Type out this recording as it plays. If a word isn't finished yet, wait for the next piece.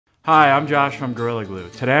Hi, I'm Josh from Gorilla Glue.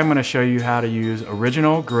 Today I'm going to show you how to use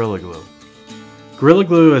original Gorilla Glue. Gorilla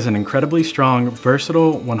Glue is an incredibly strong,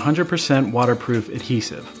 versatile, 100% waterproof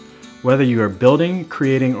adhesive. Whether you are building,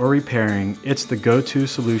 creating, or repairing, it's the go-to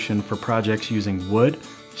solution for projects using wood,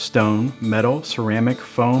 stone, metal, ceramic,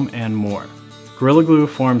 foam, and more. Gorilla Glue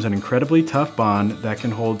forms an incredibly tough bond that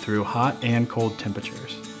can hold through hot and cold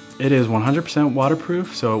temperatures. It is 100%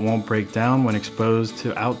 waterproof, so it won't break down when exposed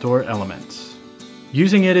to outdoor elements.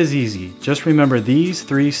 Using it is easy. Just remember these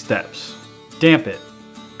 3 steps. Damp it.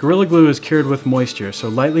 Gorilla Glue is cured with moisture, so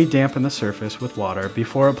lightly dampen the surface with water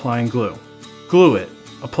before applying glue. Glue it.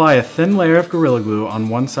 Apply a thin layer of Gorilla Glue on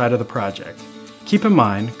one side of the project. Keep in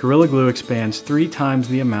mind, Gorilla Glue expands 3 times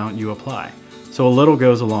the amount you apply, so a little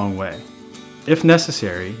goes a long way. If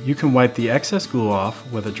necessary, you can wipe the excess glue off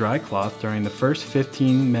with a dry cloth during the first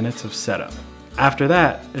 15 minutes of setup. After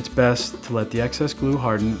that, it's best to let the excess glue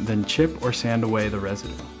harden, then chip or sand away the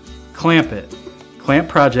residue. Clamp it. Clamp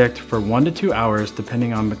project for 1 to 2 hours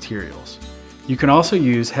depending on materials. You can also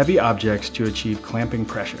use heavy objects to achieve clamping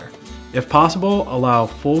pressure. If possible, allow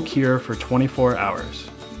full cure for 24 hours.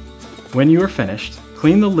 When you are finished,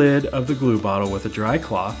 clean the lid of the glue bottle with a dry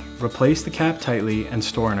cloth, replace the cap tightly, and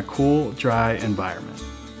store in a cool, dry environment.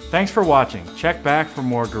 Thanks for watching. Check back for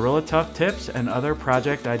more Gorilla Tough tips and other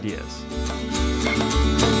project ideas.